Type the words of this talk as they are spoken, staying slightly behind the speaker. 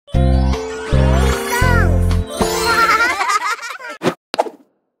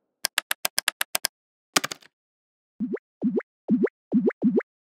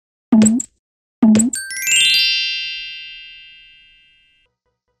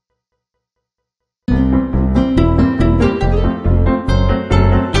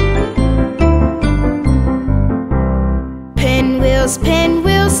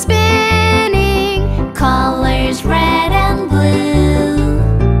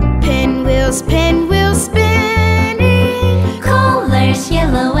pinwheels spinning, colors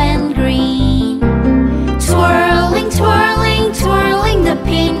yellow and green. Twirling, twirling, twirling, the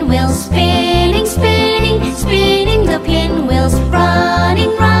pinwheels spinning, spinning, spinning, the pinwheels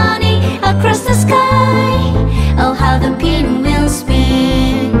running, running across the sky. Oh, how the pinwheels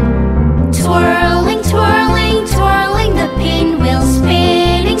spin. Twirling, twirling, twirling, the pinwheels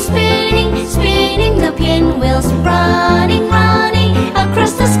spinning, spinning, spinning, the pinwheels running, running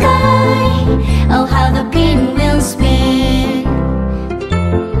across the sky. Oh, how the pinwheels spin.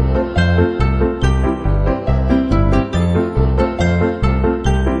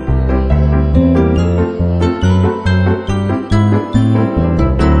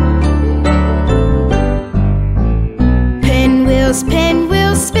 Pinwheels,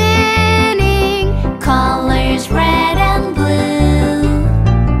 pinwheels spinning, colors red and blue.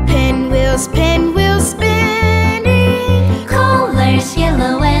 Pinwheels, pinwheels spinning, colors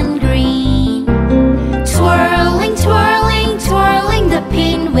yellow and green. Twirling, twirling, twirling, the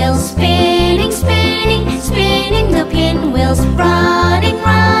pinwheels spinning, spinning, spinning, the pinwheels running,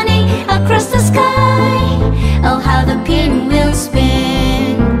 running across the sky. Oh, how the pinwheels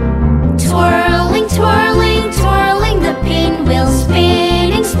spin. Twirling, twirling, twirling, the pinwheels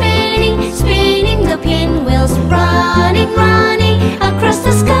spinning, spinning, spinning, the pinwheels running, running across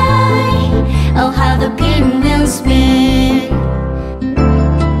the sky. Oh, how the pinwheels spin.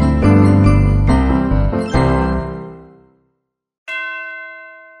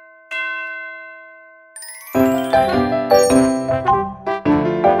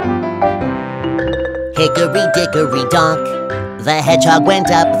 Hickory dickory dock, the hedgehog went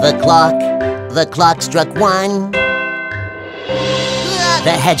up the clock. The clock struck 1.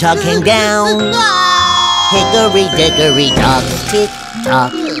 The hedgehog came down. Hickory dickory dock, tick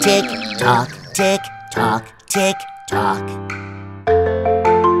tock, tick tock, tick tock, tick tock.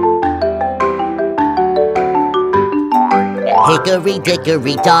 Hickory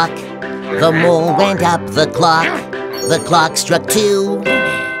dickory dock, the mole went up the clock. The clock struck 2.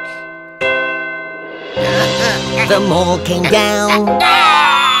 The mole came down.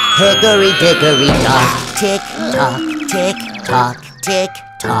 Hickory dickory dock, tick tock, tick tock, tick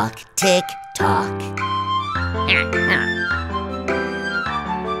tock, tick tock.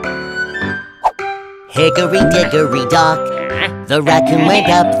 Hickory dickory dock, the raccoon went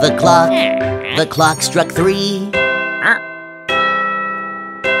up the clock. The clock struck 3.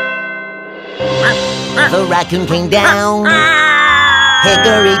 The raccoon came down.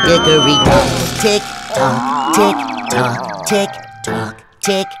 Hickory dickory dock, tick tock, tick tock, tick tock,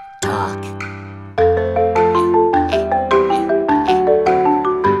 tick tock.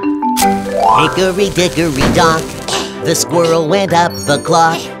 Hickory dickory dock, the squirrel went up the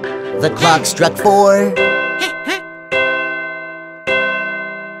clock. The clock struck 4.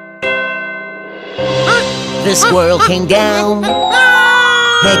 The squirrel came down.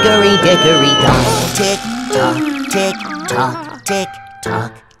 Hickory dickory dock, tick tock, tick tock, tick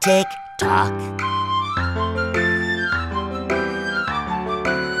tock, tick tock.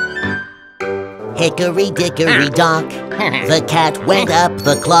 Hickory dickory dock, the cat went up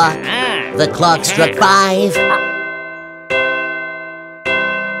the clock. The clock struck 5.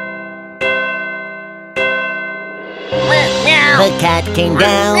 The cat came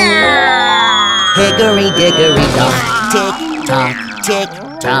down. Hickory dickory dock, tick tock, tick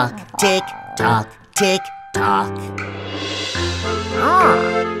tock, tick tock, tick tock.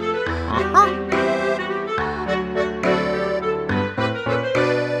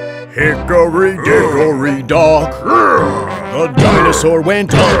 Hickory dickory dock, the dinosaur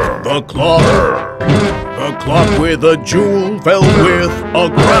went up the clock. The clock with a jewel fell with a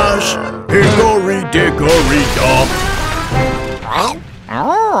crash. Hickory dickory dock.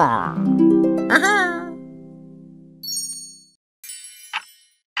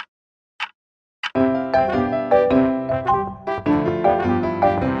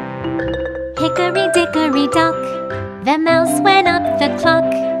 Hickory dickory dock, the mouse went up the clock.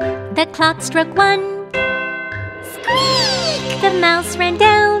 The clock struck 1. Squeak! The mouse ran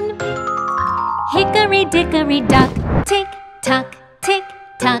down. Hickory dickory dock, tick tock, tick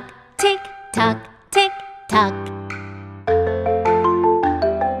tock, tick tock, tick tock.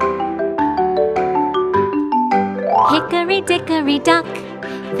 Hickory dickory dock,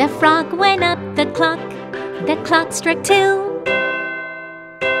 the frog went up the clock. The clock struck 2.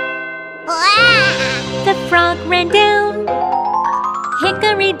 The frog ran down.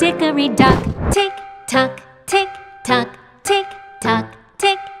 Hickory dickory dock, tick tock, tick tock, tick tock,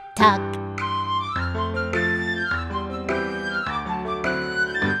 tick tock.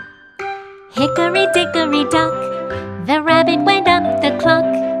 Hickory dickory dock, the rabbit went up the clock.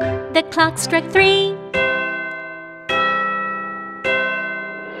 The clock struck 3.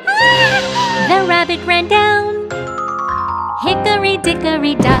 The rabbit ran down. Hickory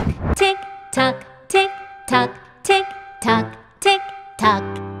dickory dock, tick tock, tick tock, tick tock, tick tock.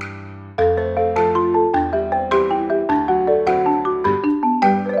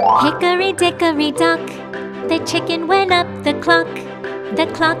 Hickory dickory dock, the chicken went up the clock. The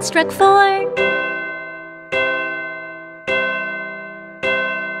clock struck 4.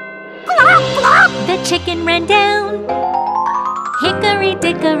 The chicken ran down. Hickory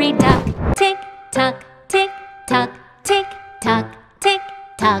dickory dock, tick tock, tick tock, tick tock, tick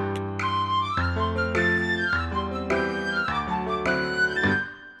tock.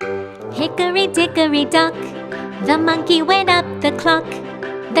 Hickory dickory dock, the monkey went up the clock.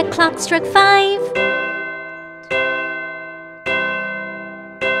 The clock struck 5.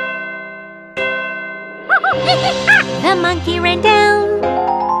 The monkey ran down.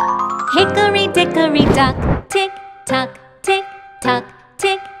 Hickory dickory dock, tick tock, tick tock,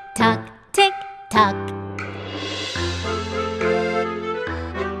 tick tock, tick tock.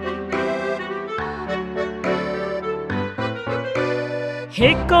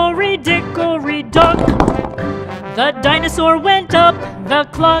 Hickory dickory dock, the dinosaur went up the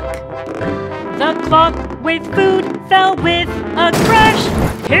clock. The clock with food fell with a crash.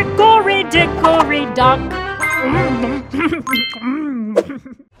 Hickory dickory dock.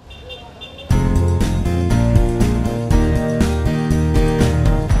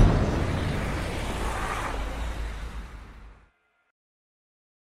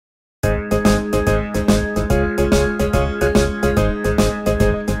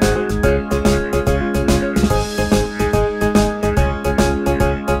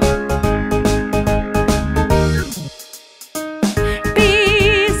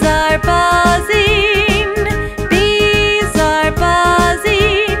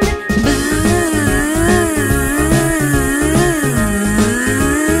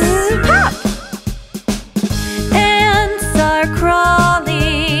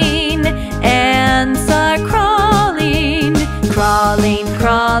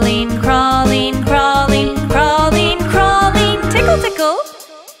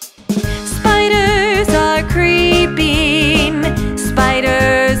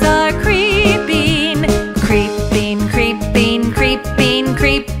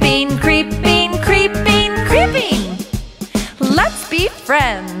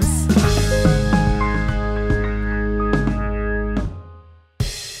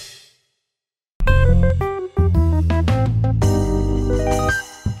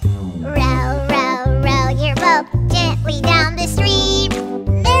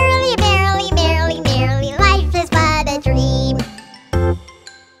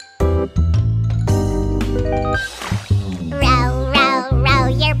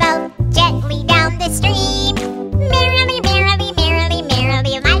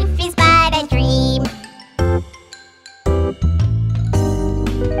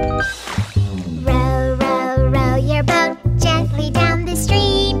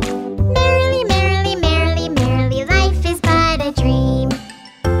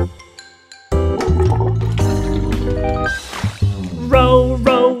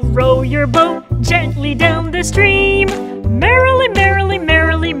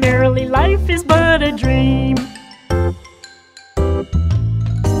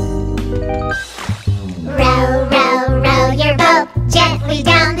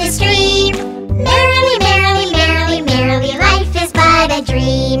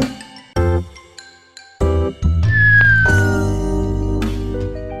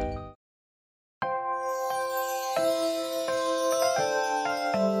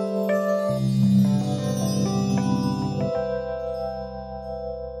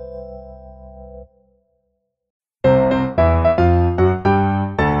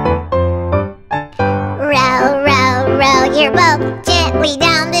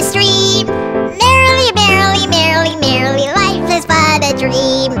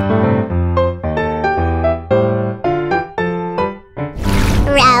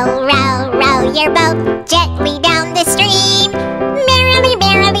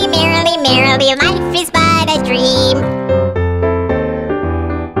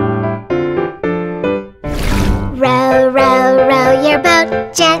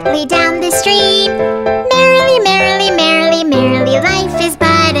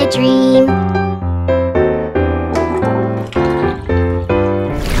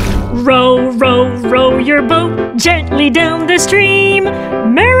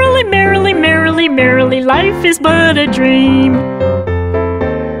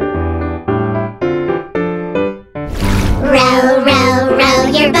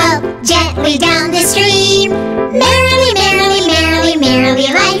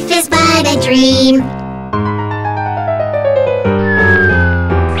 dream.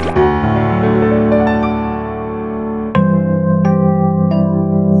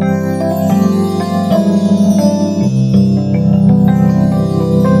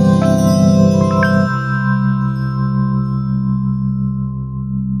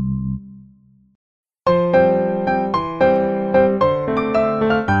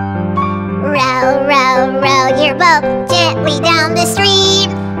 Row, row, row your boat gently down the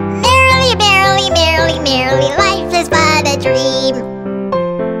stream. Merrily, merrily, merrily, merrily, life is but a dream.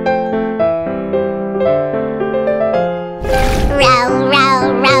 Row,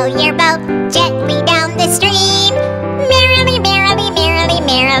 row, row your boat gently down the stream. Merrily, merrily, merrily,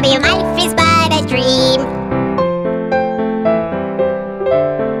 merrily, life is but a dream.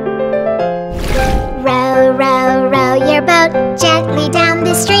 Row, row, row your boat gently down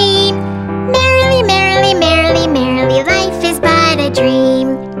the stream. Merrily, merrily, merrily, merrily, life is but a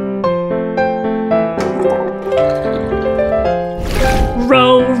dream.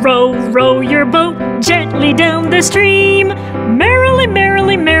 Row, row, row your boat gently down the stream. Merrily,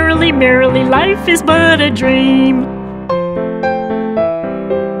 merrily, merrily, merrily, life is but a dream.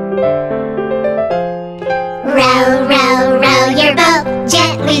 Row, row, row your boat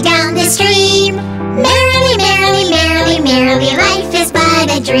gently down the stream. Merrily, merrily, merrily, merrily, life is but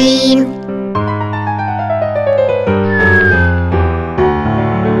a dream.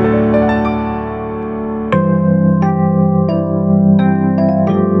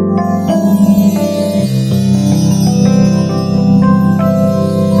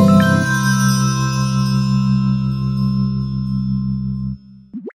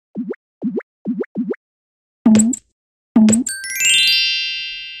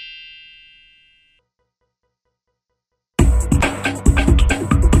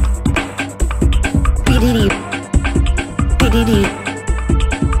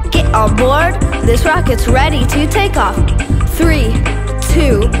 Get on board, this rocket's ready to take off. 3,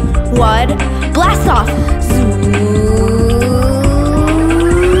 2, 1, blast off! Zoom!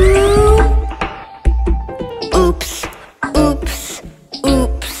 Oops, oops,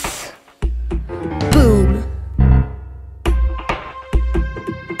 oops. Boom!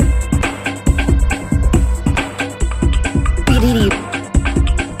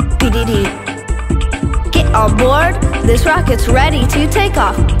 Get on board, this rocket's ready to take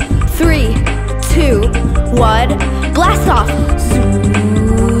off. 3, 2, 1, blast off! Zoom!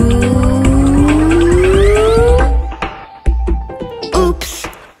 Oops,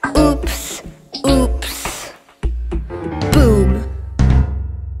 oops, oops. Boom!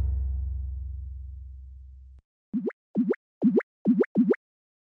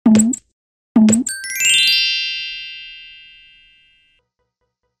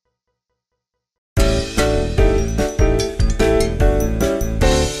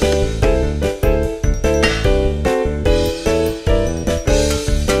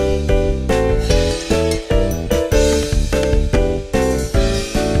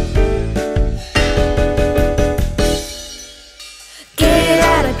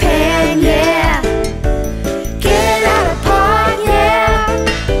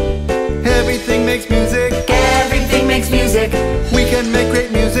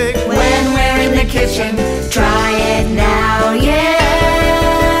 Try it now,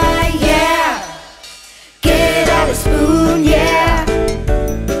 yeah, yeah. Get out a spoon, yeah.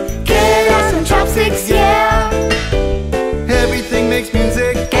 Get out some chopsticks, yeah. Everything makes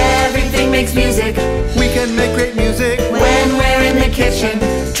music. Everything makes music. We can make great music when we're in the kitchen.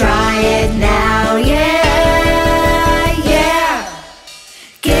 Try it now, yeah, yeah.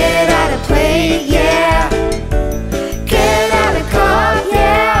 Get out a plate, yeah. Get out a cup,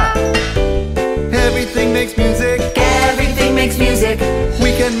 yeah. Everything makes music. Everything makes music.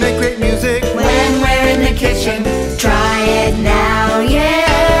 We can make great music when we're in the kitchen. Try it now,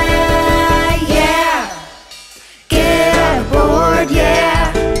 yeah, yeah. Get out a board,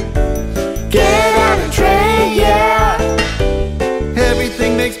 yeah. Get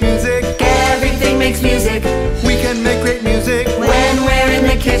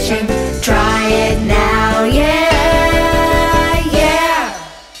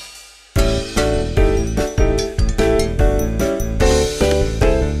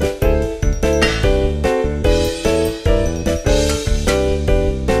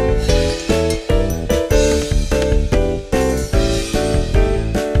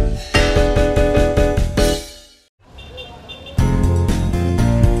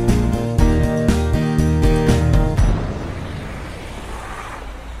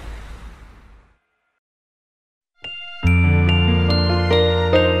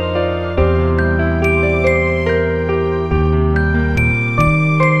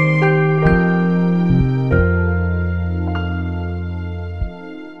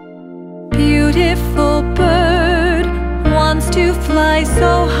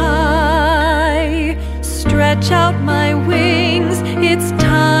stretch out my wings. It's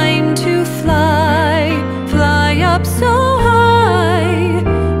time to fly, fly up so high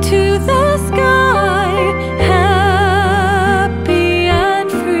to the sky, happy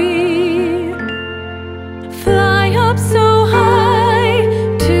and free. Fly up so high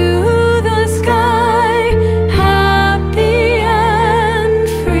to the sky, happy and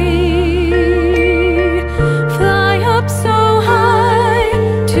free. Fly up so high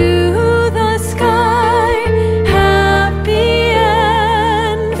to the sky, happy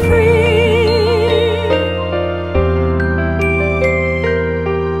and free.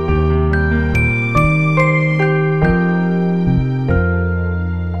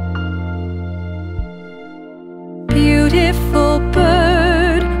 Beautiful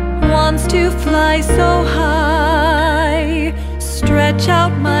bird wants to fly so high. Stretch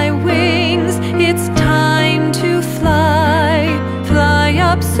out my wings, it's time to fly, fly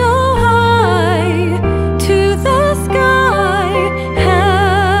up so